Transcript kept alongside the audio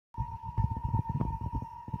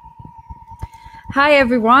Hi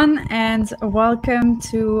everyone, and welcome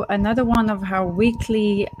to another one of our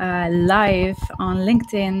weekly live on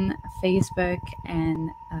LinkedIn, Facebook, and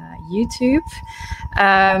YouTube.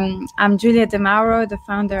 I'm Giulia de Mauro, the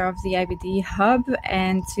founder of the IBD Hub,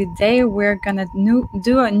 and today we're gonna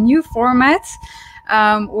do a new format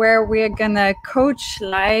where we're gonna coach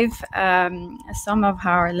live some of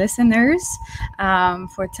our listeners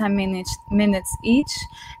for 10 minutes each.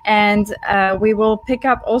 And we will pick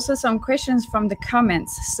up also some questions from the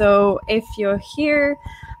comments. So if you're here,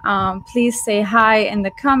 please say hi in the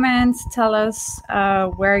comments. Tell us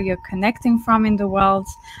where you're connecting from in the world.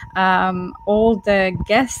 All the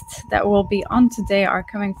guests that will be on today are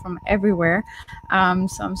coming from everywhere.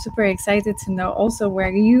 So I'm super excited to know also where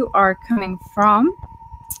you are coming from.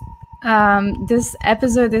 This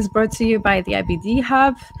episode is brought to you by the IBD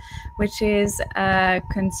Hub, which is a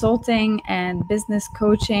consulting and business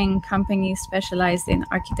coaching company specialized in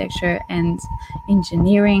architecture and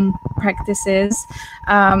engineering practices.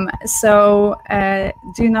 So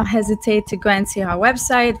do not hesitate to go and see our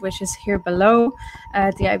website, which is here below,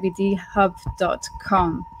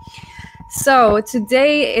 theibdhub.com. So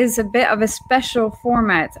today is a bit of a special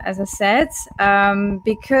format, as I said,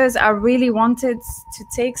 because I really wanted to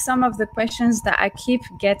take some of the questions that I keep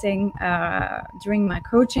getting during my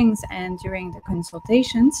coachings and during the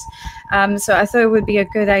consultations. So I thought it would be a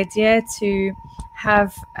good idea to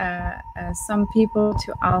have some people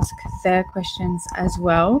to ask their questions as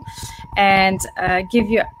well, and give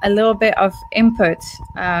you a little bit of input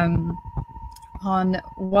on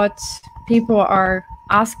what people are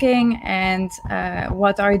asking and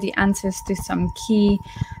what are the answers to some key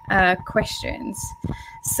questions.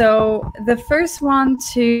 So the first one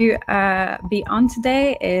to be on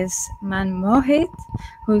today is Mohit,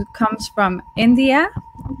 who comes from India.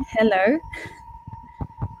 Hello.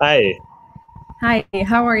 Hi. Hi,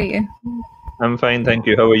 how are you? I'm fine, thank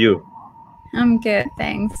you. How are you? I'm good,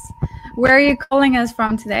 thanks. Where are you calling us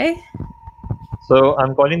from today? So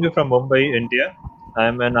I'm calling you from Mumbai, India.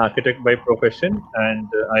 I'm an architect by profession, and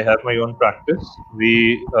I have my own practice.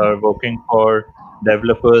 We are working for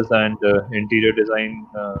developers and interior design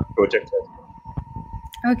projects as well.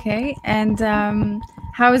 Okay, and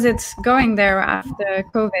how is it going there after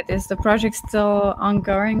COVID? Is the project still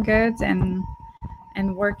ongoing good and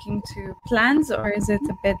working to plans, or is it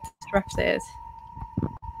a bit disrupted?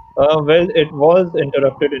 Well, it was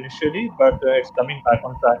interrupted initially, but it's coming back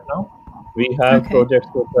on track now. We have Okay. projects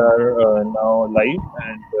which are now live,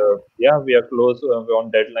 and yeah, we are close on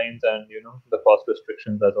deadlines and the cost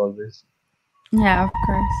restrictions as always. Yeah, of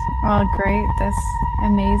course. Well, great. That's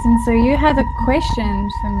amazing. So you had a question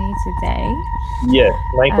for me today. Yes,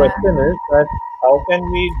 my question is that how can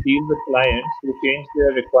we deal with clients who change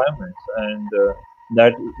their requirements, and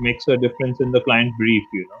that makes a difference in the client brief.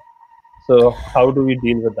 So how do we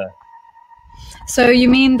deal with that? So you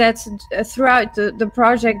mean that throughout the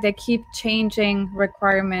project, they keep changing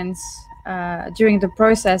requirements during the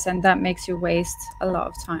process, and that makes you waste a lot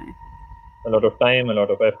of time? A lot of time, a lot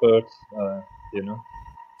of efforts.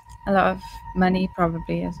 A lot of money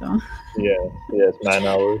probably as well. Yes, man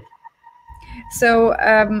hours. So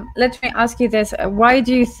let me ask you this. Why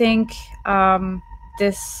do you think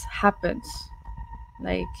this happens?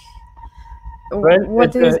 Like, Well,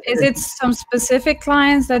 what is it some specific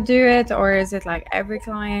clients that do it, or is it like every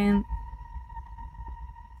client?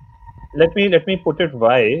 let me put it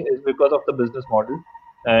why is because of the business model,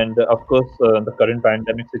 and of course the current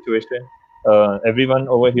pandemic situation. Everyone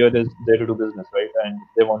over here is there to do business, right? And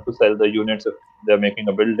they want to sell the units if they're making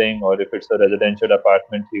a building, or if it's a residential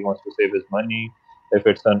apartment, he wants to save his money. If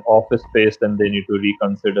it's an office space, then they need to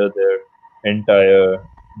reconsider their entire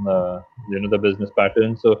the business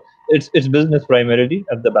pattern. So it's business primarily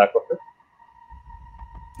at the back of it.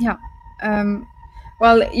 Yeah.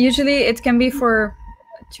 Well, usually it can be for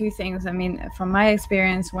two things. I mean, from my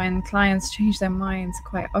experience, when clients change their minds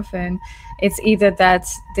quite often, it's either that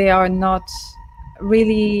they are not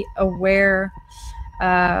really aware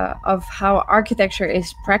of how architecture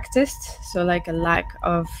is practiced, so like a lack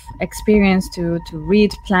of experience to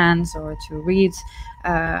read plans or to read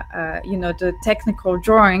the technical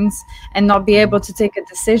drawings and not be able to take a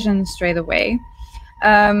decision straight away.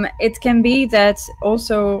 It can be that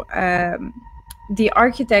also the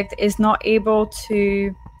architect is not able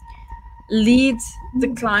to lead the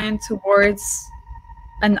client towards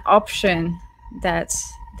an option that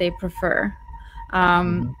they prefer.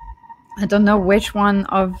 I don't know which one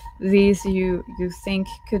of these you think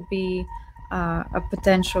could be a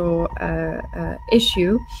potential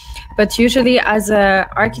issue, but usually as an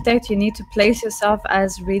architect you need to place yourself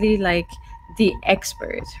as really like the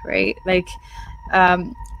expert, right? Like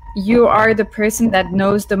you are the person that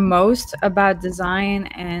knows the most about design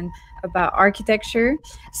and about architecture.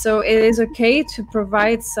 So it is okay to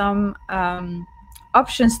provide some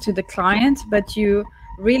options to the client, but you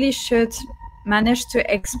really should manage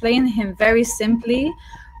to explain him very simply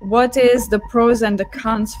what is the pros and the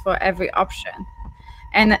cons for every option.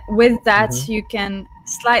 And with that, you can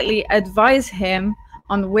slightly advise him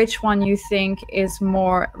on which one you think is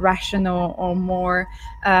more rational or more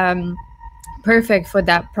perfect for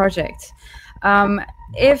that project.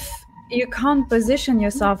 If you can't position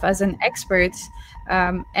yourself as an expert,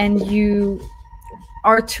 and you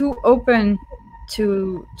are too open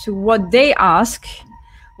to what they ask,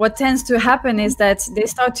 what tends to happen is that they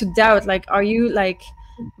start to doubt, like, are you like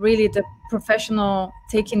really the professional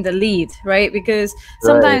taking the lead, right? Because Right,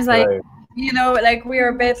 sometimes, like, right. like we are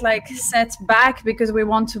a bit like set back because we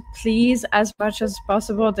want to please as much as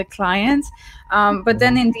possible the client, but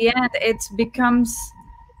then in the end it becomes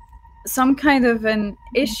some kind of an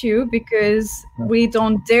issue because we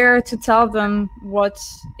don't dare to tell them what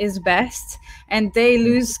is best, and they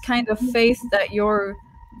lose kind of faith that you're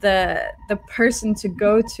the person to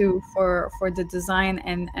go to for the design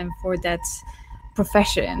and for that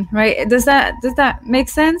profession, right? Does that make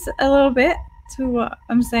sense a little bit to what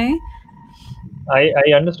I'm saying?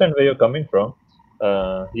 I understand where you're coming from.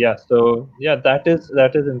 Yeah, so yeah, that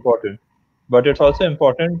is important, but it's also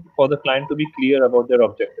important for the client to be clear about their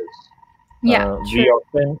objectives. Yeah, We true.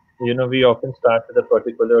 often, we often start with a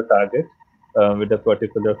particular target, with a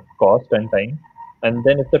particular cost and time, and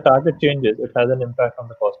then if the target changes, it has an impact on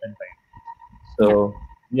the cost and time. Yeah. So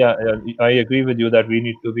yeah, I agree with you that we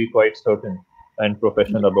need to be quite certain and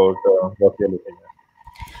professional about what we're looking at.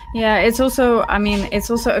 Yeah, it's also, I mean, it's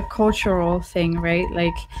also a cultural thing, right?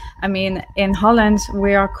 Like, I mean, in Holland,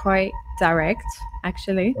 we are quite direct,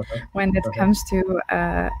 actually, Uh-huh. when it Uh-huh. comes to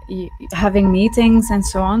having meetings and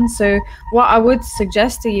so on. So, what I would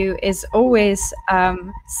suggest to you is always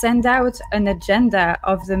send out an agenda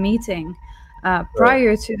of the meeting Right.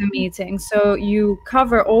 prior to the meeting. So, you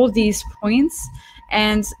cover all these points,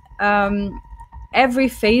 and every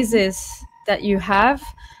phases that you have,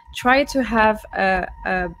 try to have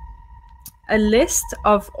a list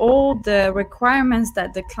of all the requirements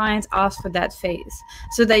that the client asks for that phase,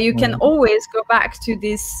 so that you can Mhm. always go back to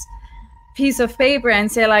this piece of paper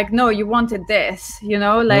and say, like, no, you wanted this,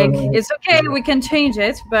 like, Mhm. it's okay, we can change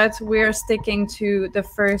it, but we're sticking to the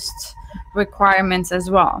first requirements as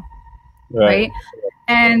well, Right. right?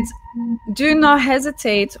 And do not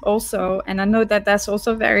hesitate also, and I know that that's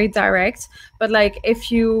also very direct, but like,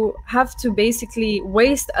 if you have to basically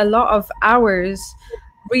waste a lot of hours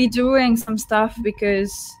redoing some stuff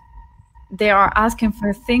because they are asking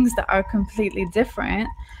for things that are completely different,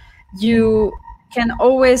 Mhm. you can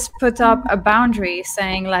always put up a boundary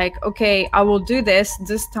saying, like, okay, I will do this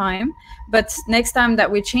time, but next time that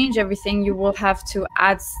we change everything, you will have to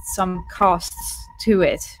add some costs to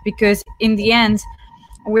it, because in the end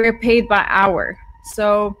we're paid by hour.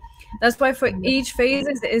 So that's why for each phase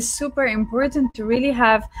it is super important to really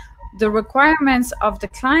have the requirements of the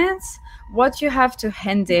clients, what you have to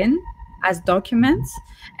hand in as documents,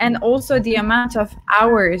 and also the amount of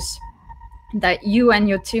hours that you and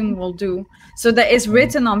your team will do, so that it's Mhm.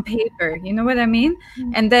 written on paper, you know what I mean?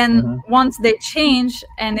 And then Mhm. once they change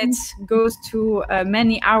and it goes to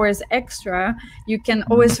many hours extra, you can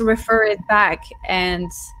Mhm. always refer it back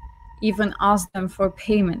and even ask them for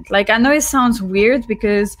payment. Like, I know it sounds weird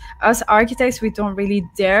because us architects, we don't really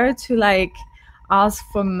dare to like ask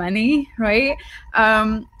for money, right?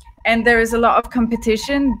 And there is a lot of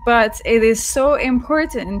competition, but it is so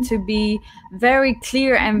important to be very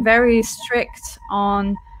clear and very strict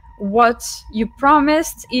on what you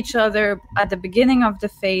promised each other at the beginning of the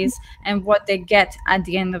phase and what they get at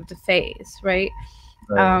the end of the phase, right?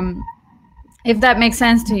 Right. um, if that makes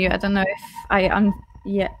sense to you. I don't know if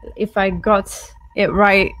yeah, if I got it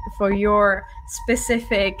right for your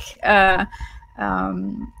specific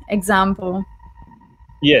example.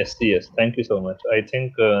 Yes, yes. Thank you so much. I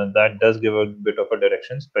think that does give a bit of a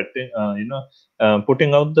direction. But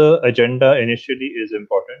putting out the agenda initially is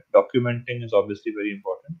important. Documenting is obviously very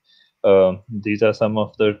important. These are some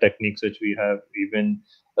of the techniques which we have even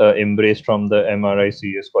embraced from the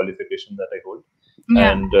MRICS qualification that I hold.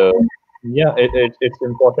 Yeah. And yeah, it's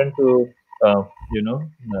important to uh, you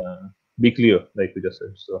know uh, be clear, like we just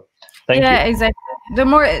said. So thank Yeah, you. exactly. The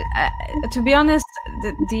more, to be honest,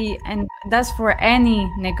 the and that's for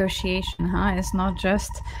any negotiation, huh? It's not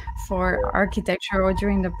just for architecture or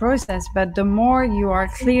during the process, but the more you are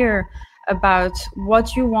clear about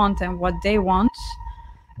what you want and what they want,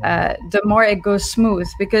 the more it goes smooth.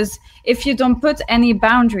 Because if you don't put any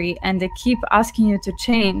boundary and they keep asking you to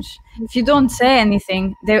change, if you don't say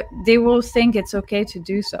anything, they will think it's okay to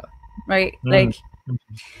do so, right? Like,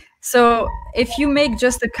 so if you make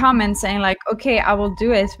just a comment saying like, okay, I will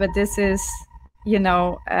do it, but this is, you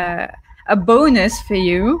know, a bonus for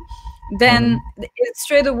you, then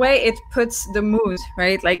straight away it puts the mood,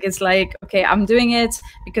 right? Like, it's like, okay, I'm doing it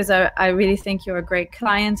because I really think you're a great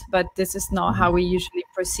client, but this is not how we usually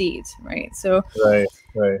proceed, right? So Right.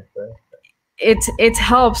 it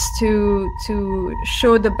helps to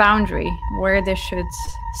show the boundary where they should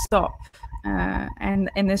stop. And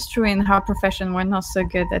it's true in our profession, we're not so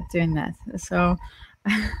good at doing that. So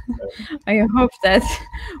I hope that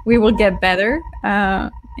we will get better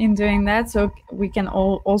in doing that, so we can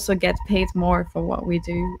also get paid more for what we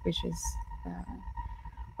do, which is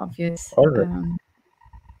obvious. All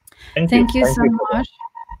right. Thank you so much.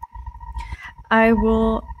 I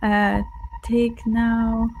will take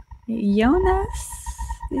now Jonas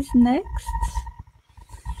is next.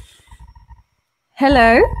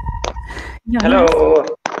 Hello. Jonas. Hello.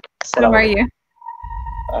 How are you?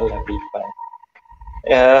 I'll be fine.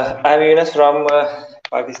 I'm Jonas from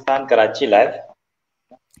Pakistan, Karachi live.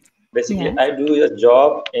 Basically, Yes. I do a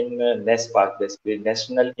job in NESPAK, basically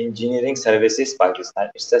National Engineering Services Pakistan.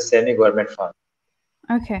 It's a semi-government firm.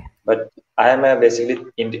 Okay. But I am basically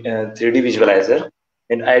 3D visualizer,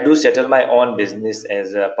 and I do settle my own business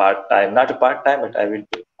as a part-time, not a part-time, but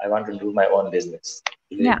I want to do my own business.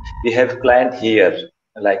 Yeah. We have client here,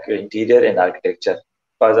 like interior and architecture,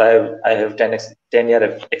 because I have 10 year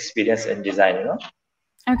of experience in design, you know.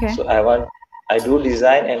 Okay. So I do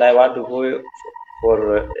design, and I want to go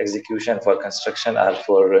for execution, for construction, or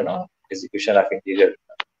for, you know, execution of interior,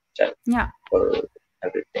 Yeah. for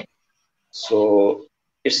everything. So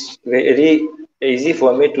it's very easy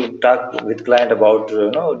for me to talk with client about,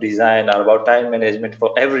 you know, design or about time management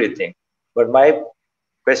for everything. But my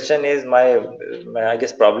question is, my I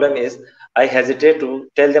guess problem is, I hesitate to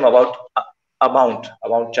tell them about amount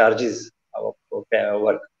charges of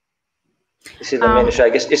work. This is the main issue.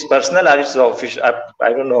 I guess it's personal or it's official.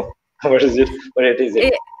 I don't know what is it, but it is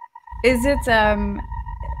it. Is it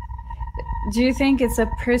do you think it's a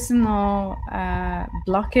personal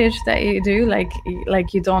blockage that you do, like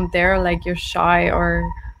you don't dare, like you're shy, or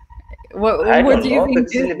what do you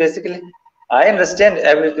think? Basically, I understand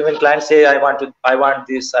when clients say I want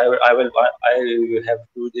this, I have to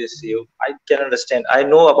do this. I can understand. I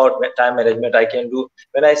know about time management. I can do,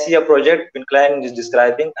 when I see a project, when client is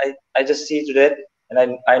describing, I just see to that,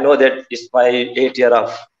 and I know that it's my 8 year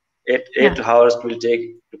of 8 hours will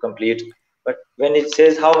take to complete. But when it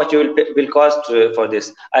says how much you will cost for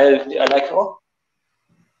this, I like, oh,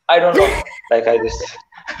 I don't know. Like, I just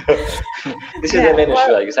this is the main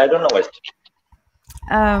issue. I guess I don't know what.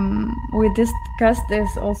 We discussed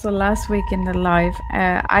this also last week in the live.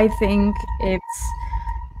 I think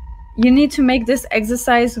you need to make this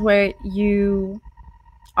exercise where you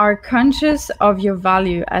are conscious of your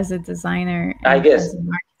value as a designer and as an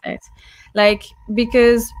architect. Like,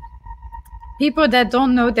 because people that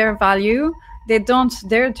don't know their value, they don't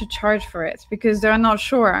dare to charge for it because they're not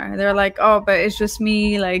sure. They're like, oh, but it's just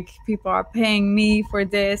me, like, people are paying me for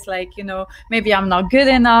this, like, you know, maybe I'm not good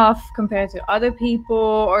enough compared to other people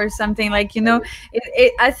or something, like, you know.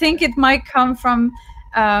 I think it might come from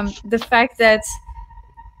the fact that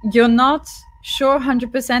you're not sure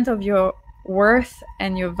 100% of your worth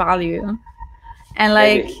and your value. And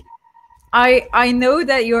like, I know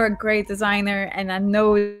that you're a great designer, and I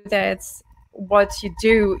know that what you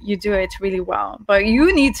do it really well, but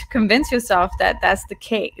you need to convince yourself that that's the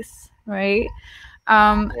case, right?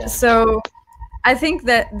 So I think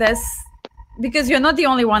that's because you're not the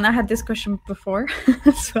only one. I had this question before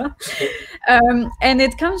as well. And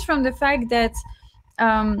it comes from the fact that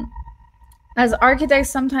as architects,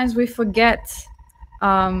 sometimes we forget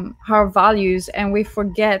our values, and we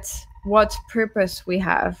forget what purpose we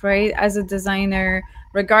have, right? As a designer,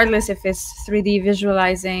 regardless if it's 3D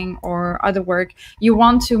visualizing or other work, you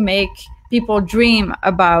want to make people dream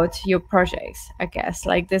about your projects, I guess.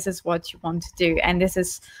 Like, this is what you want to do, and this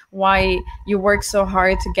is why you work so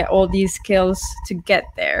hard to get all these skills to get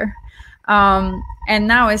there. And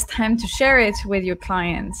now it's time to share it with your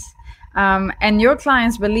clients. And your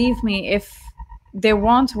clients, believe me, if they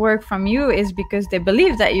want work from you, is because they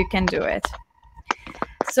believe that you can do it.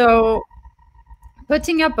 So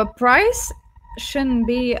putting up a price shouldn't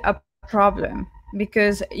be a problem,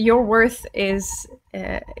 because your worth is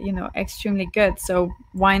extremely good. So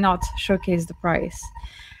why not showcase the price?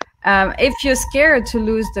 If you're scared to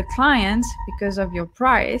lose the client because of your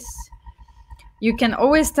price, you can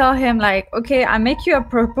always tell him like, okay, I make you a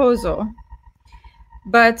proposal,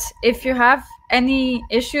 but if you have any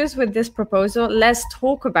issues with this proposal, let's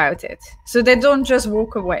talk about it. So they don't just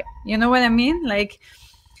walk away. You know what I mean? Like,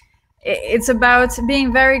 it's about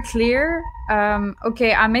being very clear.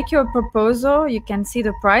 Okay, I make you a proposal, you can see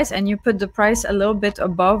the price, and you put the price a little bit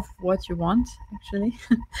above what you want, actually.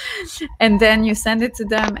 And then you send it to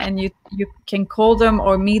them, and you can call them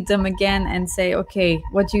or meet them again and say, okay,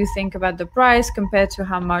 what do you think about the price compared to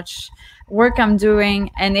how much work I'm doing?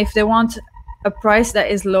 And if they want a price that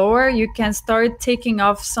is lower, you can start taking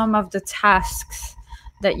off some of the tasks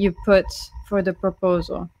that you put for the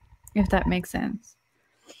proposal, if that makes sense.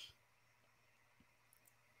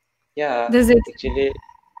 Yeah, Does it actually.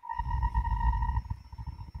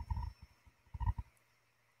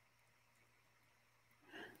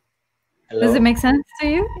 does it Hello. make sense to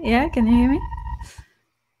you? Yeah, can you hear me?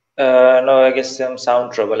 No, I guess some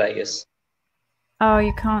sound trouble, I guess. Oh,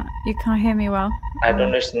 you can't hear me well. I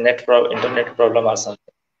don't know, it's internet problem or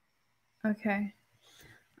something. Okay.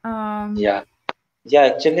 Yeah. Yeah,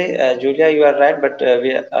 actually, Julia, you are right, but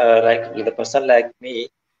we like with a person like me,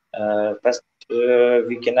 first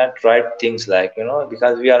we cannot write things like,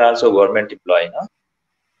 because we are also government employee, no?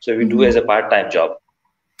 So we do as a part-time job.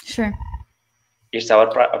 Sure. It's our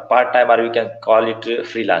part-time, or we can call it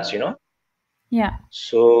freelance, Yeah.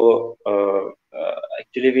 So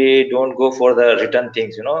actually, we don't go for the written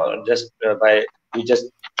things, just we just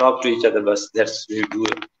talk to each other, but that's we do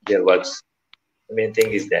their works. The main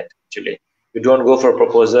thing is that actually we don't go for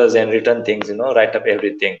proposals and written things, write up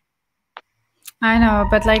everything. I know,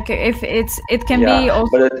 but like if it can be Yeah,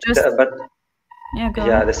 also just go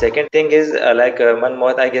yeah, on. the second thing is like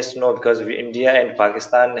Manmohat, I guess no, because India and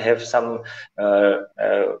Pakistan have some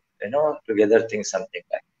together things, something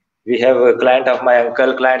like we have a client of my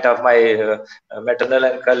uncle, client of my maternal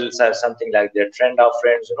uncle, something like that, friend of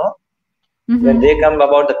friends, when they come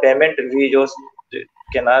about the payment, we just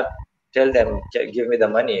cannot tell them, give me the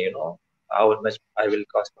money, how much I will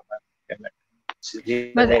cost for my payment. So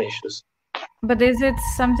these are the But main issues. but is it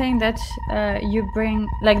something that you bring,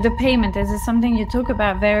 like the payment? Is it something you talk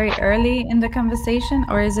about very early in the conversation,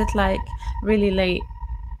 or is it like really late,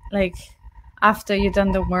 like after you've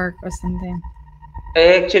done the work or something?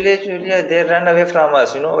 Actually, Julia, they run away from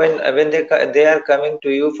us. When they are coming to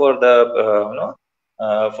you for the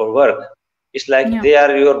for work, it's like Yeah. they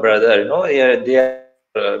are your brother. They are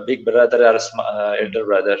your big brother or elder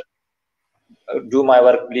brother. Do my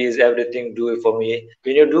work, please. Everything, do it for me.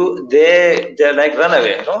 When you do, they like run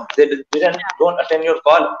away. They didn't don't attend your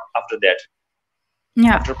call after that,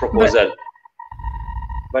 Yeah. after But proposal.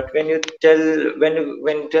 But when you tell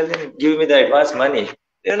them, give me the advance money,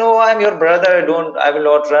 I'm your brother. I will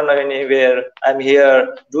not run anywhere. I'm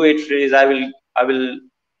here. Do it, please. I will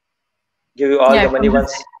give you all yeah, the money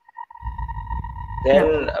once. yeah,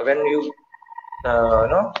 Then when you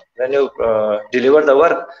deliver the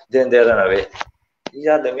work, then they run away. These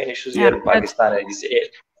are the main issues yeah. here in But Pakistan.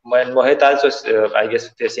 And Mohit also, I guess,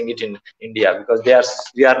 facing it in India, because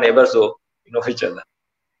we are neighbors, so each other.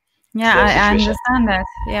 yeah, Same I situation. understand that.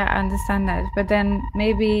 Yeah, I understand that. But then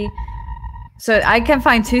maybe, so I can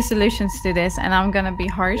find two solutions to this, and I'm gonna be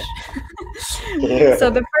harsh. So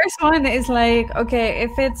the first one is like, okay,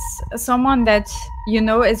 if it's someone that you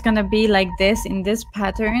know is gonna be like this in this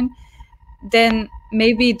pattern, then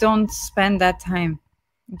maybe don't spend that time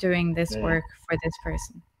doing this Mm, work for this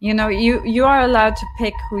person. You are allowed to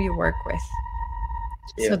pick who you work with.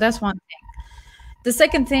 So yeah, that's one thing. The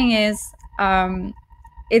second thing is,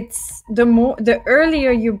 it's the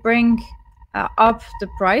earlier you bring up the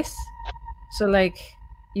price. So like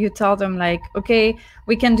you tell them like, okay,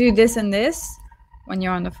 we can do this and this when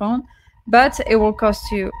you're on the phone, but it will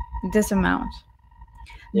cost you this amount.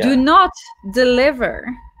 Do yeah, not deliver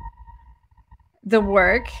the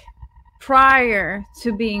work prior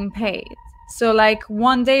to being paid. So like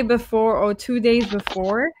 1 day before or 2 days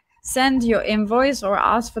before, send your invoice or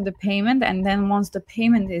ask for the payment, and then once the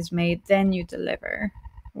payment is made, then you deliver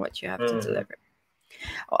what you have to mm, deliver.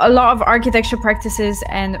 A lot of architecture practices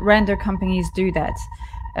and render companies do that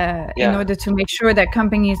in yeah, order to make sure that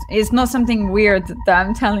companies, it's not something weird that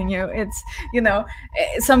I'm telling you. It's,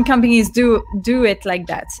 some companies do it like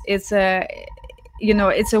that. It's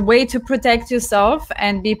it's a way to protect yourself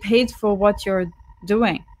and be paid for what you're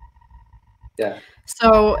doing. yeah.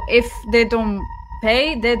 So if they don't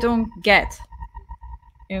pay, they don't get,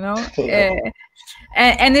 you know. Yeah.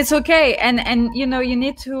 And it's okay, and you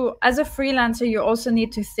need to, as a freelancer, you also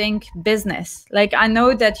need to think business. Like, I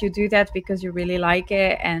know that you do that because you really like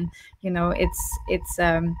it, and it's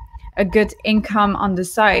a good income on the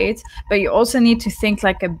side, but you also need to think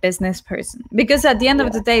like a business person, because at the end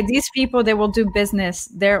of the day, these people, they will do business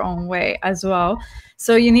their own way as well.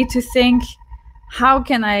 So you need to think, how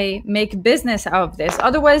can I make business out of this?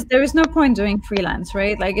 Otherwise, there is no point doing freelance,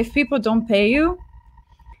 right? Like if people don't pay you,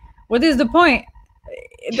 what is the point?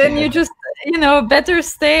 Then you just, better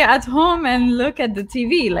stay at home and look at the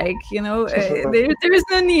TV. Like, there is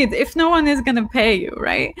no need if no one is going to pay you,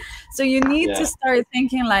 right? So you need to start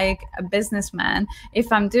thinking like a businessman.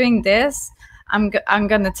 If I'm doing this, I'm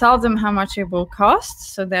going to tell them how much it will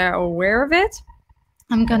cost, so they're aware of it.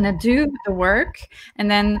 I'm going to do the work. And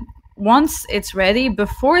then once it's ready,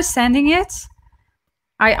 before sending it,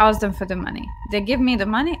 I ask them for the money. They give me the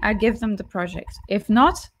money, I give them the project. If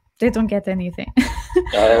not, they don't get anything.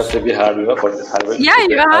 I have to be hard, for this. Yeah,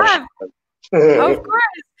 you have. Of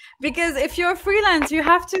course. Because if you're freelance, you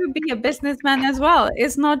have to be a businessman as well.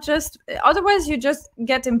 It's not just, otherwise you just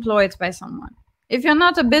get employed by someone. If you're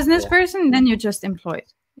not a business person, then you're just employed.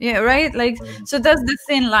 Yeah, right? Like, so that's the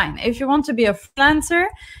thin line. If you want to be a freelancer,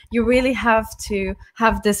 you really have to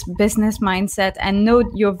have this business mindset and know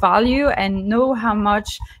your value and know how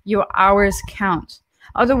much your hours count.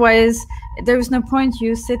 Otherwise, there is no point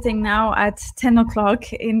you sitting now at 10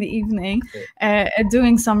 o'clock in the evening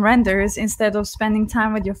doing some renders instead of spending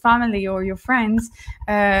time with your family or your friends.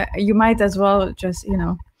 You might as well just,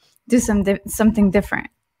 do something different.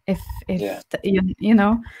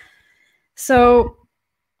 So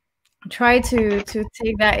try to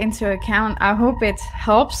take that into account. I hope it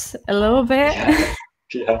helps a little bit.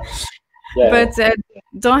 But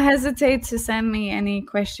don't hesitate to send me any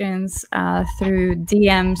questions through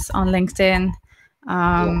DMs on LinkedIn.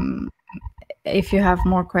 If you have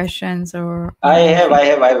more questions or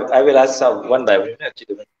I will ask some one by one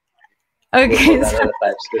actually. Okay.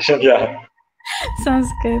 Yeah. Sounds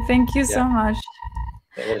good. Thank you so much.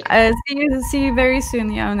 See you very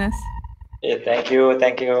soon, Jonas. Yeah, thank you.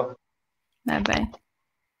 Bye.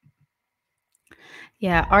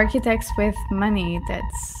 Yeah, architects with money,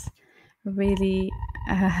 that's really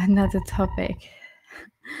another topic.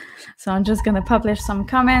 So I'm just going to publish some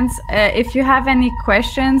comments. If you have any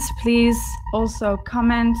questions, please also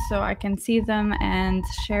comment so I can see them and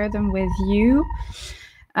share them with you.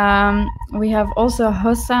 We have also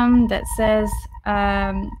Hossam that says,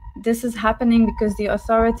 this is happening because the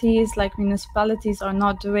authorities like municipalities are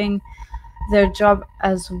not doing their job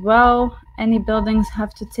as well. Any buildings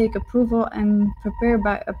have to take approval and prepare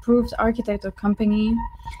by approved architect or company.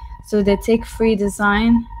 So they take free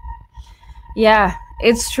design. Yeah,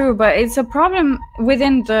 it's true, but it's a problem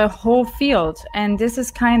within the whole field. And this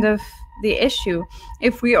is kind of the issue.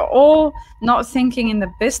 If we are all not thinking in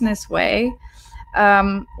the business way,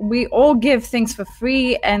 we all give things for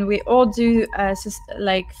free and we all do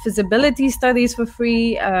like feasibility studies for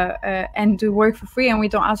free and do work for free, and we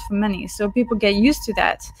don't ask for money. So people get used to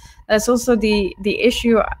that. That's also the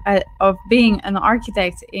issue of being an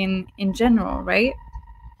architect in general, right?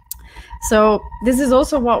 So this is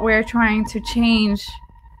also what we're trying to change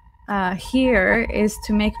here, is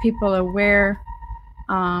to make people aware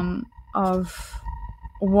of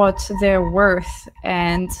what they're worth,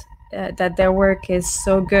 and that their work is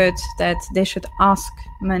so good that they should ask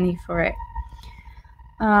money for it.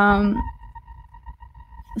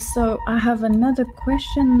 So I have another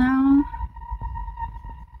question now.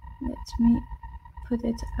 Let me put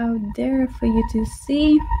it out there for you to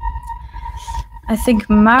see. I think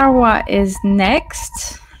Marwa is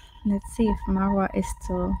next. Let's see if Marwa is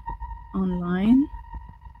still online.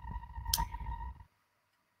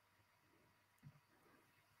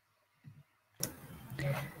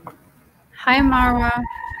 Hi, Marwa.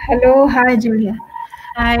 Hello. Hi, Giulia.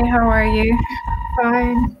 Hi, how are you?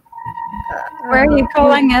 Fine. Where are you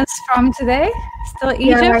calling us from today? Still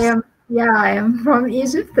Egypt? I am from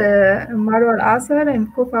Egypt. Marwa Al-Asar.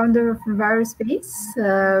 I'm co-founder of Enviro Space,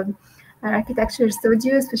 an architecture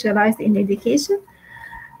studio specialized in education.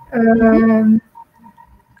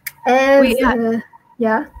 We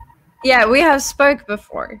have spoke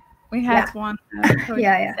before. We had one.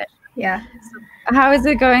 Yeah. So how is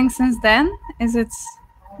it going since then? Is it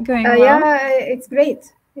going well? Yeah, it's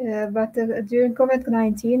great. But during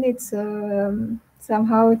COVID-19, it's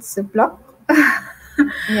somehow it's a block.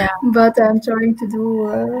 Yeah. But I'm trying to do.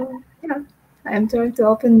 I'm trying to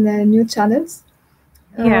open new channels.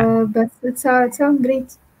 But it sounds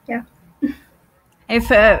great. Yeah. If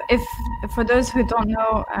for those who don't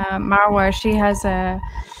know, Marwa, she has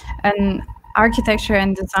an architecture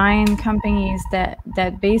and design companies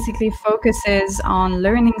that basically focuses on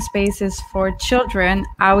learning spaces for children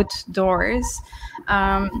outdoors.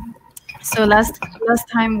 So last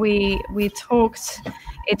time we talked,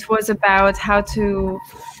 it was about how to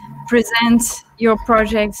present your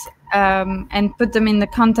projects and put them in the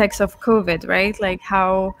context of COVID, right? Like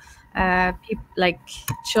how people, like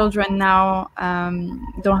children now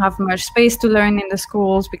don't have much space to learn in the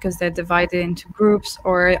schools because they're divided into groups,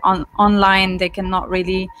 or online they cannot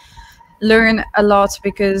really learn a lot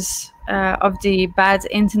because of the bad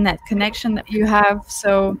internet connection that you have.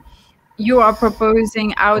 So you are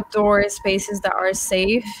proposing outdoor spaces that are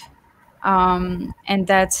safe and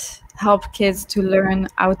that help kids to learn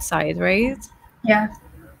outside, right? Yeah.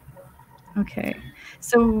 Okay.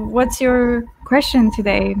 So what's your question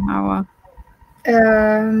today, Marwa?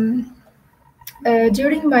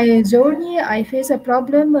 During my journey, I face a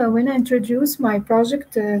problem when I introduce my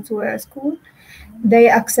project to a school. They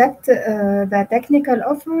accept the technical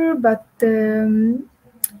offer, but the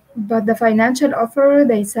financial offer,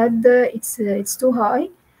 they said it's too high.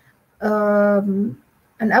 And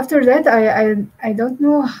after that, I don't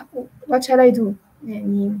know what shall I do.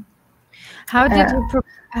 How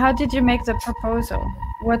did you make the proposal?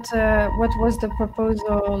 What was the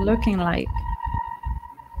proposal looking like?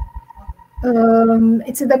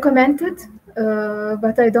 It's documented,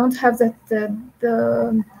 but I don't have that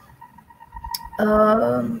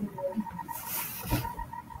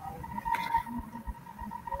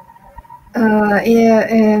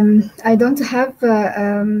I don't have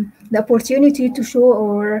the opportunity to show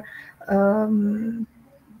or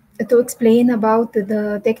to explain about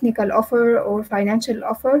the technical offer or financial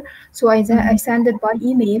offer. So I send it by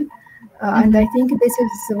email, and I think this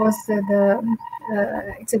was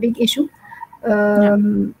it's a big issue.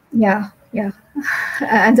 Yeah.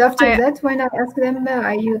 And after that, when I ask them,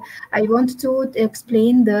 I want to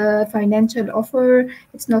explain the financial offer.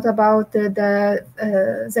 It's not about the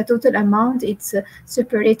total amount. It's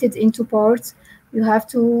separated into parts. You have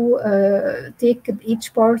to take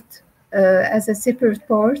each part as a separate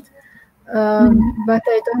part. But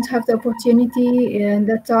I don't have the opportunity and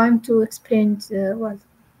the time to explain it well.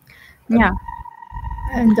 Yeah.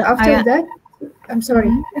 And after that, I'm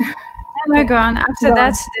sorry. No, go on. After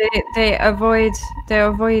that, they avoid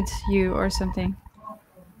you or something.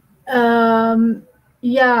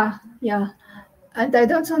 Yeah, and I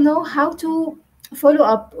don't know how to follow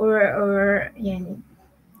up or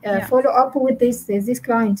follow up with this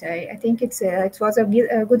client. I think it was a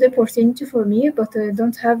good opportunity for me, but I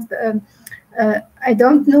don't have I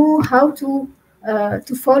don't know how to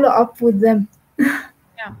follow up with them.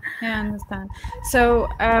 Yeah, I understand. So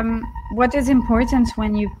what is important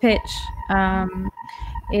when you pitch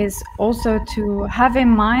is also to have in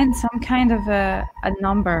mind some kind of a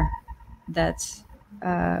number that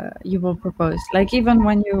you will propose. Like even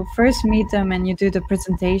when you first meet them and you do the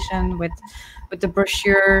presentation with the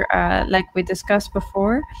brochure, like we discussed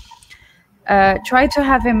before, try to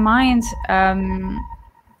have in mind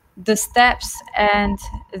the steps and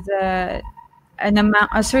a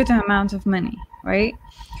certain amount of money, right?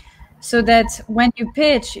 So that when you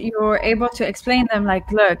pitch, you're able to explain them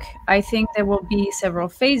like, look, I think there will be several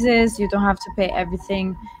phases. You don't have to pay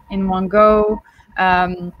everything in one go.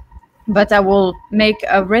 But I will make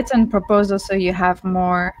a written proposal so you have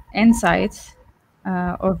more insight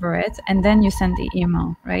over it. And then you send the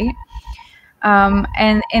email, right?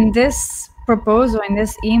 And in this proposal, in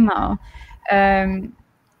this email,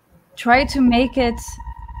 try to make it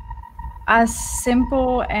as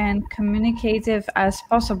simple and communicative as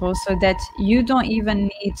possible so that you don't even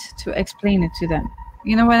need to explain it to them.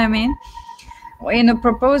 You know what I mean? In a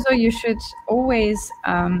proposal, you should always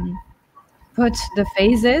put the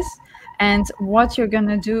phases and what you're going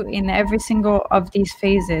to do in every single of these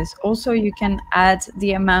phases. Also, you can add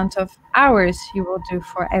the amount of hours you will do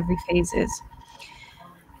for every phases.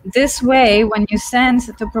 This way, when you send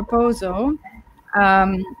the proposal,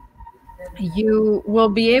 you will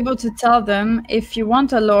be able to tell them, if you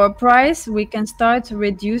want a lower price, we can start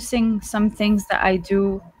reducing some things that I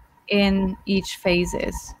do in each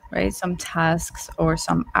phases, right? Some tasks or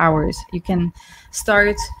some hours. You can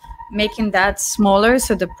start making that smaller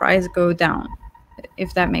so the price go down,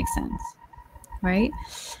 if that makes sense, right?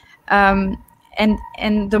 And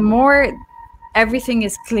the more everything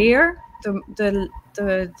is clear,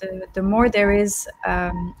 the more there is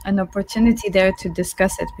an opportunity there to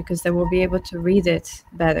discuss it, because they will be able to read it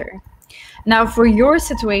better. Now, for your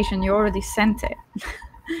situation, you already sent it.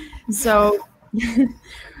 So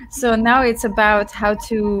now it's about how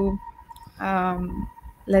to,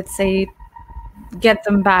 let's say, get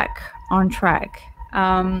them back on track.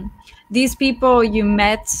 These people you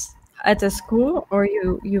met at a school, or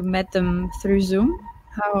you met them through Zoom?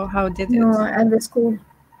 How did it? No, at the school.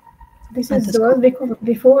 This is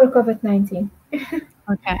before COVID-19.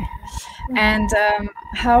 Okay. And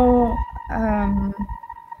how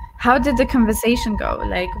did the conversation go?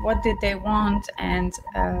 Like, what did they want? And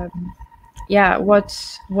yeah, what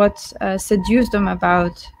seduced them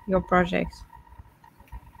about your project?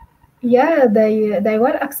 Yeah, they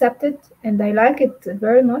were accepted and I like it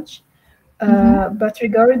very much. But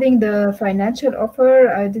regarding the financial offer,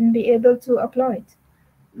 I didn't be able to apply it.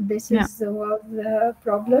 This Yeah. is was the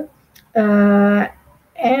problem,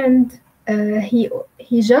 and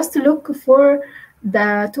he just look for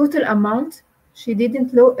the total amount. She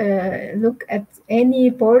didn't look at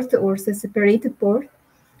any part or the separated part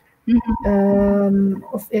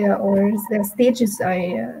of or the stages.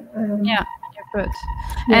 Yeah, you could.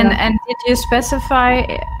 Yeah. And did you specify?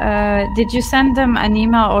 Did you send them an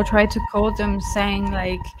email or try to call them saying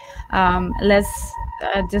like, let's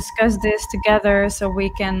discuss this together so we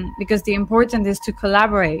can, because the important is to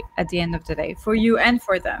collaborate at the end of the day for you and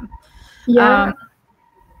for them. Yeah.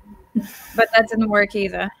 But that didn't work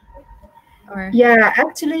either. Or Yeah,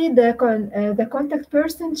 actually, the contact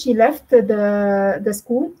person, she left the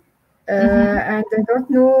school, and I don't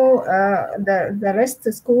know the rest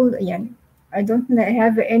of school. Yeah, I don't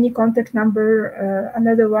have any contact number,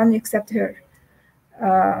 another one except her.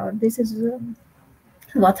 This is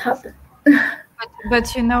what happened.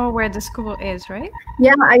 but you know where the school is, right?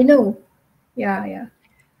 Yeah, I know. Yeah.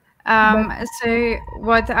 So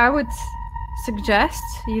what I would suggest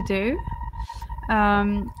you do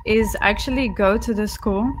is actually go to the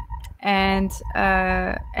school and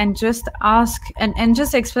just ask and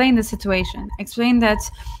just explain the situation. Explain that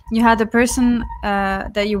you had a person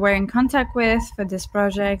that you were in contact with for this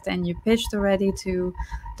project and you pitched already to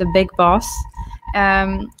the big boss,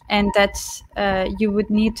 and that you would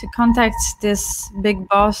need to contact this big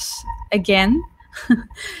boss again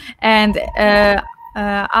and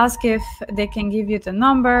ask if they can give you the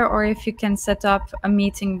number or if you can set up a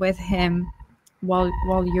meeting with him while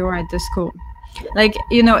you're at the school. Like,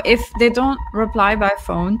 you know, if they don't reply by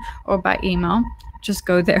phone or by email, just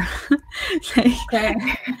go there. Like, Okay.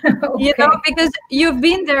 you know, because you've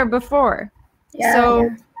been there before. Yeah, so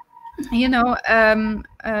yeah. you know,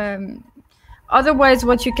 otherwise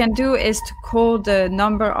what you can do is to call the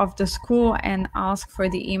number of the school and ask for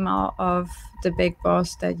the email of the big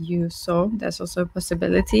boss that you saw. That's also a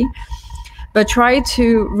possibility, but try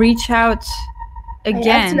to reach out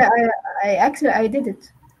again. I did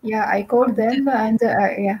it. Yeah, I called them and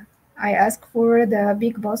yeah, I asked for the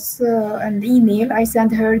big boss an email. I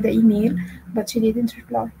sent her the email, but she didn't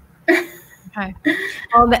reply. Okay.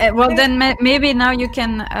 Well, then maybe now you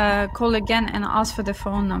can call again and ask for the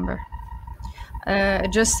phone number.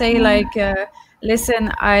 Just say like,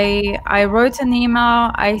 listen, I wrote an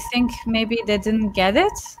email. I think maybe they didn't get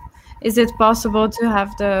it. Is it possible to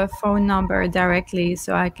have the phone number directly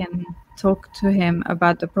so I can talk to him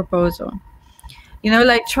about the proposal? You know,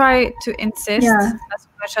 like try to insist as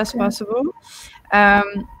much as possible,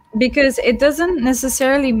 because it doesn't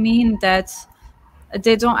necessarily mean that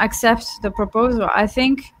they don't accept the proposal. I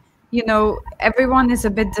think, you know, everyone is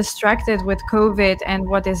a bit distracted with COVID and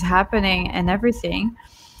what is happening and everything.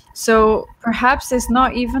 So perhaps it's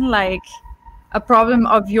not even like a problem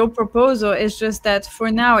of your proposal. It's just that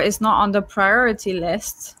for now it's not on the priority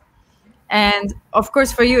list. And of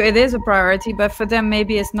course, for you, it is a priority, but for them,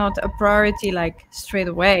 maybe it's not a priority like straight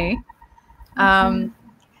away.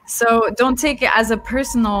 So don't take it as a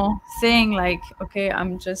personal thing, like, okay,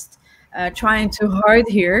 I'm just trying too hard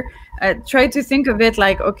here. Try to think of it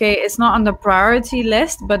like, okay, it's not on the priority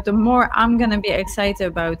list, but the more I'm going to be excited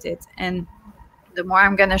about it and the more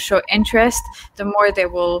I'm going to show interest, the more they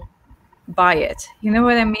will buy it. You know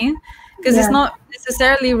what I mean? Because it's not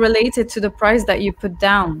necessarily related to the price that you put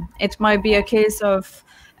down. It might be a case of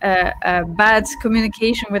bad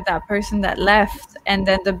communication with that person that left, and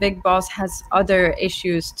then the big boss has other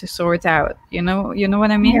issues to sort out. You know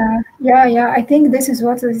what I mean? Yeah. I think this is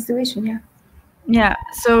what the situation. Yeah.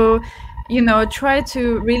 So, you know, try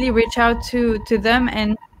to really reach out to them,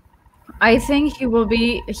 and I think he will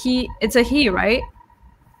be it's a he, right?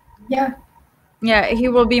 Yeah, he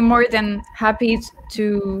will be more than happy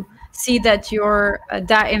to see that you're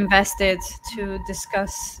that invested to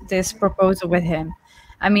discuss this proposal with him.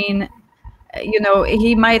 I mean, you know,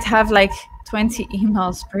 he might have like 20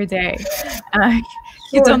 emails per day.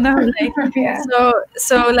 You don't know, like,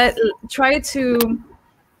 so try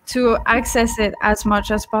to access it as much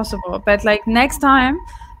as possible. But like next time,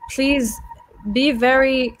 please be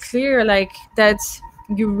very clear, like that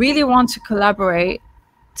you really want to collaborate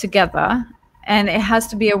together. And it has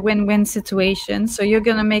to be a win-win situation. So you're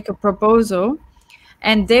going to make a proposal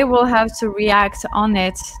and they will have to react on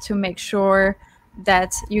it to make sure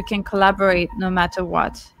that you can collaborate no matter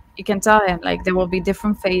what. you can tell him like there will be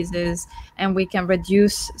different phases, and we can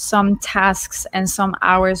reduce some tasks and some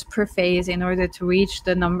hours per phase in order to reach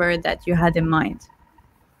the number that you had in mind.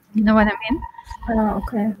 You know what I mean?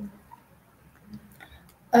 Okay.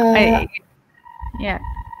 Yeah,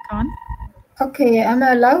 go on. Okay, I'm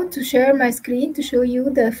allowed to share my screen to show you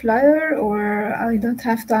the flyer, or I don't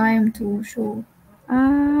have time to show?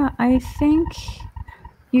 I think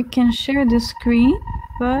you can share the screen,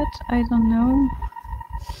 but I don't know.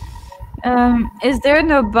 Is there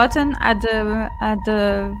no button at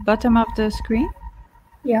the bottom of the screen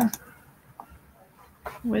Yeah.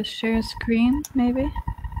 with share screen, maybe?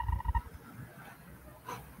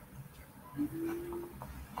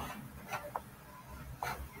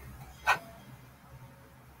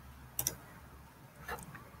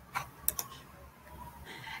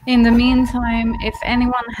 In the meantime, if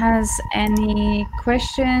anyone has any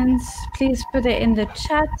questions, please put it in the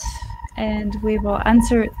chat and we will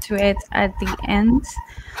answer to it at the end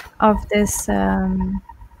of this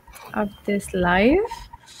live.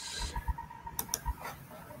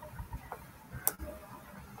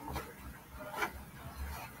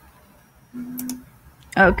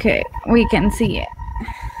 Okay, we can see it.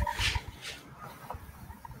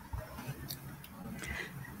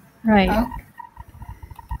 Right.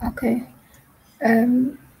 Okay.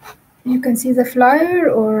 You can see the flyer,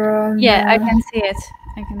 or yeah, I can see it.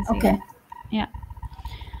 I can see Okay. it. Yeah.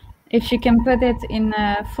 If you can put it in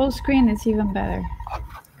full screen, it's even better.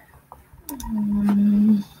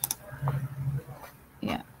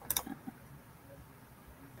 Yeah.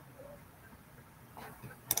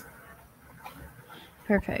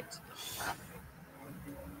 Perfect.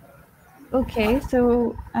 Okay,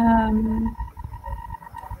 so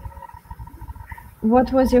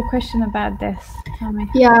what was your question about this? Tell me.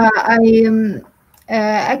 Yeah, I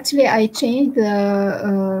actually I changed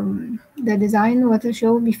the design what I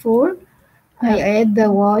showed before. I add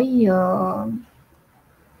the Y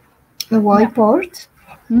part.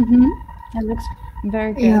 It looks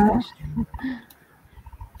very good. Yeah. Actually.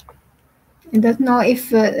 I don't know if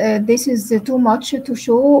this is too much to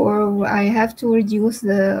show, or I have to reduce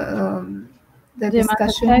the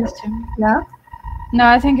discussion. Amount of text. Yeah. No,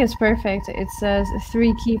 I think it's perfect. It's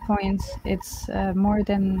 3 key points. It's more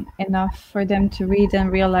than enough for them to read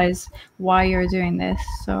and realize why you're doing this.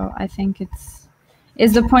 So I think it's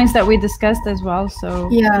the points that we discussed as well. So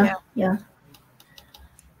yeah.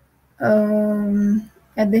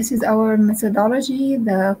 And this is our methodology,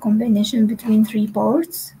 the combination between 3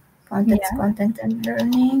 parts: content, and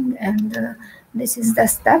learning. And this is the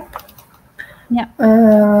step. Yeah.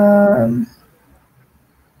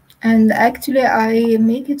 And actually, I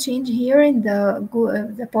make a change here in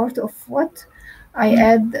the part of what I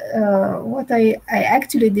add. What I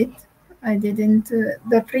actually did. I didn't.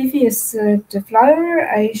 The previous flyer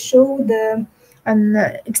I showed an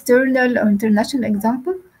external or international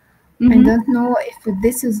example. I don't know if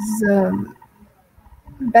this is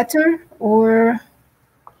better or.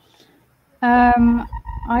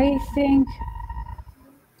 I think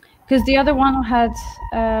because the other one had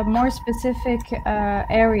more specific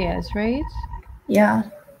areas, right? Yeah.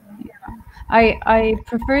 I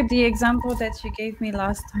preferred the example that you gave me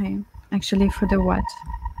last time, actually, for the what.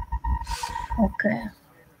 Okay.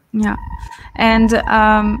 Yeah, and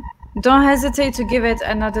don't hesitate to give it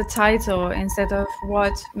another title instead of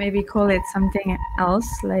what. Maybe call it something else,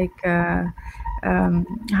 like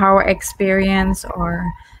our experience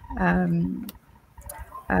or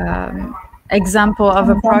example of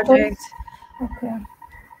a project. Okay.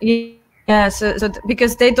 Yeah, so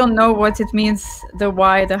because they don't know what it means, the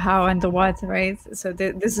why, the how, and the what, right? So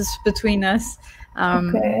this is between us.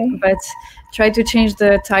 But try to change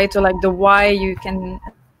the title, like the why you can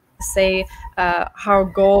say our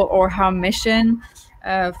goal or our mission.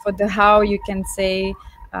 For the how you can say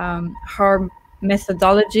our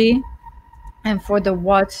methodology, and for the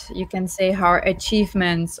what you can say our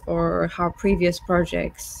achievements or our previous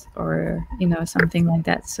projects, or something like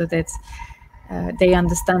that, so that they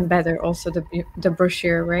understand better also the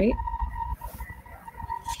brochure, right?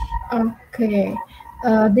 Okay.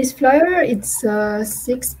 This flyer, it's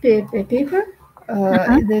 6 paper.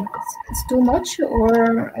 It's too much,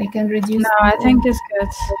 or I can reduce? No, I think it's good.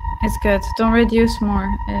 It's good. Don't reduce more.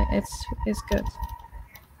 It's good.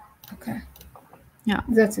 Okay. Yeah.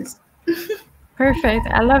 That's it. Perfect.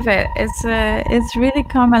 I love it. It's really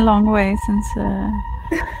come a long way since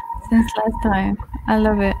last time. I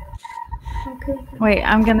love it. Okay. Wait,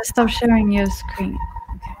 I'm gonna stop sharing your screen.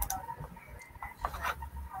 Okay.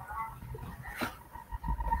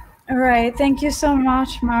 All right. Thank you so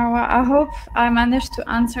much, Marwa. I hope I managed to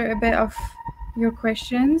answer a bit of your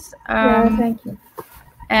questions. Yeah, thank you.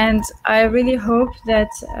 and I really hope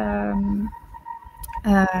that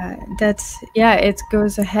it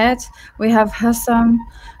goes ahead. We have Hassam,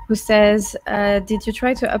 who says, "Did you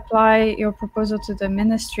try to apply your proposal to the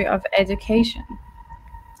Ministry of Education?"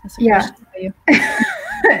 That's a question for you.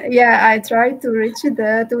 Yeah, I tried to reach to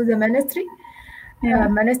the ministry,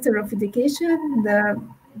 Minister of Education,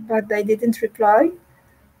 but they didn't reply.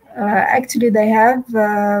 Actually, they have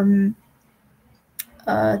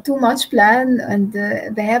too much plan, and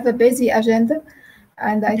they have a busy agenda,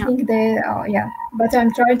 and I think they but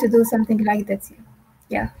I'm trying to do something like that.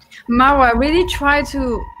 Yeah. Marwa, really try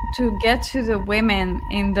to get to the women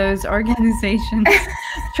in those organizations.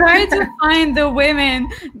 Try to find the women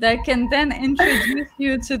that can then introduce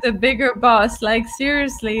you to the bigger boss. Like,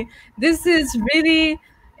 seriously, this is really,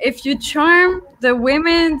 if you charm the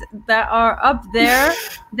women that are up there,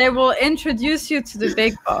 they will introduce you to the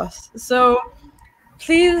big boss. So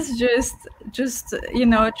please just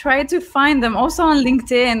try to find them also on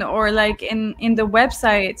LinkedIn or like in the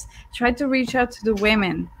websites. Try to reach out to the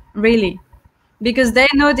women, really, because they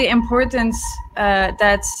know the importance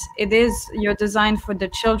that it is your design for the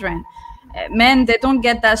children. Men, they don't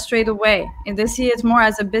get that straight away, and they see it more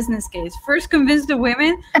as a business case. First convince the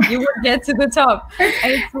women, you will get to the top.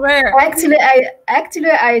 I swear.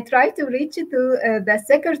 Actually, I tried to reach to the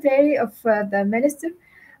secretary of the Minister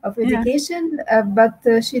of Education, but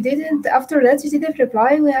she didn't. After that, she didn't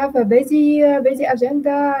reply. We have a busy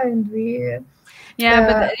agenda, and we.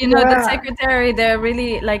 But the secretary, they're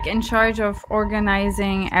really like in charge of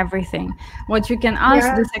organizing everything. What you can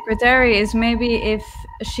ask the secretary is maybe if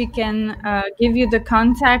she can give you the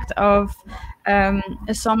contact of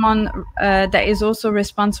someone that is also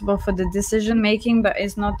responsible for the decision making, but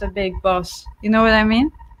is not the big boss. You know what I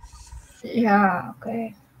mean? Yeah.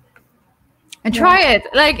 Okay. And try it.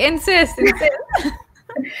 Like insist.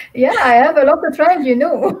 Yeah, I have a lot of trials,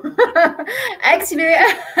 Actually,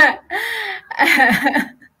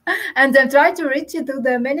 and I'm trying to reach to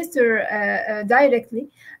the minister directly.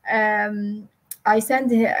 I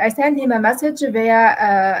send him a message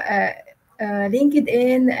via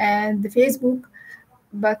LinkedIn and Facebook,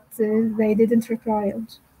 but they didn't reply.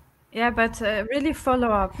 Yeah, but really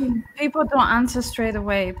follow up. People don't answer straight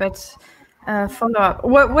away, but follow up.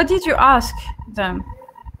 What did you ask them?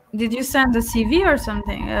 Did you send a CV or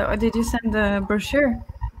something? Or did you send a brochure?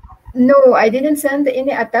 No, I didn't send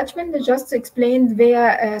any attachment. I just explained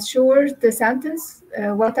via a short sentence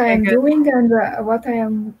what I am doing and what I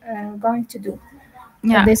am going to do.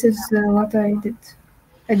 Yeah. This is what I did.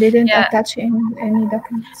 I didn't attach any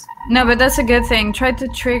documents. No, but that's a good thing. Try to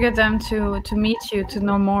trigger them to meet you, to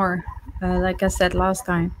know more, like I said last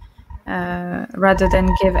time, rather than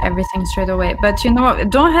give everything straight away. But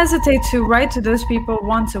don't hesitate to write to those people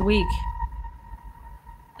once a week.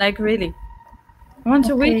 Like really. Once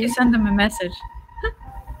a week, you send them a message.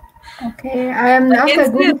 Okay, I am not a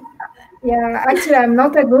good. Yeah, actually, I'm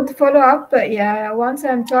not a good follow-up. But yeah, once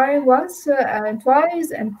I'm trying once and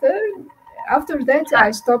twice and third. After that,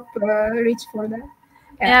 I stop reach for that.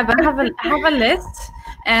 Yeah, but have a list,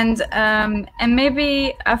 and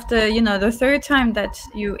maybe after the third time that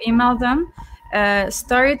you email them,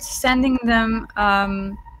 start sending them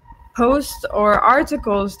posts or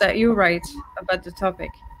articles that you write about the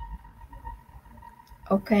topic.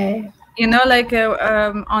 Okay. Like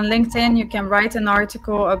on LinkedIn, you can write an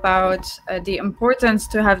article about the importance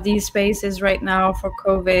to have these spaces right now for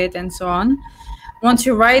COVID and so on. Once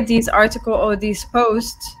you write these articles or these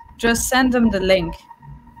posts, just send them the link.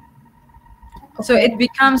 Okay. So it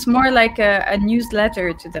becomes more like a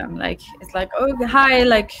newsletter to them. Like it's like, oh, hi,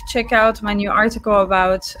 like check out my new article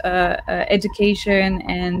about education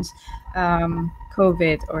and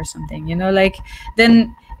COVID or something. Like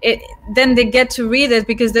then they get to read it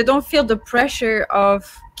because they don't feel the pressure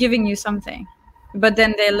of giving you something, but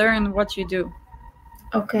then they learn what you do.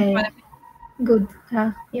 Okay. Good.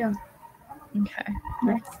 Yeah. Okay.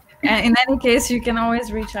 Nice. And in any case, you can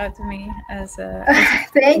always reach out to me as a.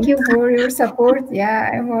 Thank you for your support.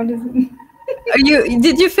 Yeah, I'm always.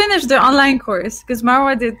 Did you finish the online course? Because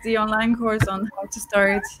Marwa did the online course on how to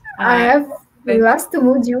start. I have the last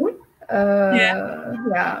module.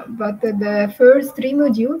 Yeah, but the first 3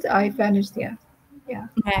 modules I finished. Yeah.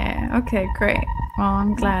 Okay, great. Well,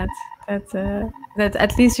 I'm glad that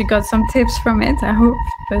at least you got some tips from it. I hope.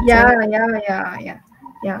 But, yeah.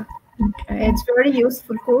 Okay. It's very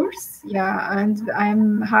useful course. Yeah, and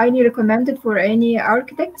I'm highly recommended for any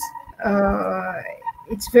architects.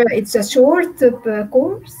 It's a short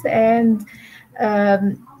course, and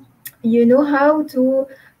you know how to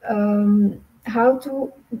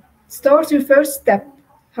start your first step.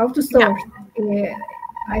 How to start.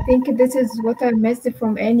 I think this is what I missed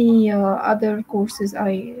from any other courses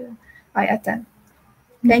I attend.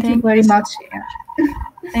 Thank you very much. Yeah.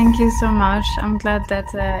 Thank you so much. I'm glad that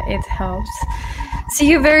it helps. See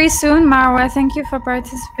you very soon, Marwa. Thank you for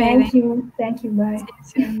participating. Thank you. Thank you. Bye.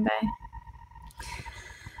 See you soon. Bye.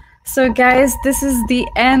 So, guys, this is the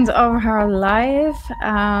end of our live.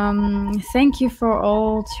 Thank you for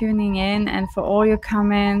all tuning in and for all your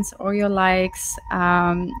comments, all your likes.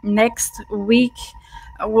 Next week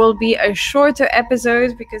will be a shorter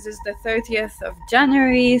episode because it's the 30th of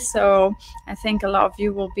January. So I think a lot of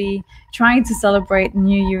you will be trying to celebrate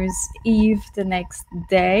New Year's Eve the next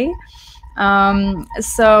day.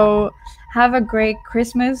 So have a great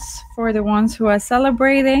Christmas for the ones who are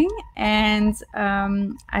celebrating, and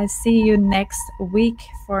I see you next week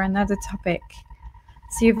for another topic.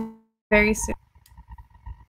 See you very soon.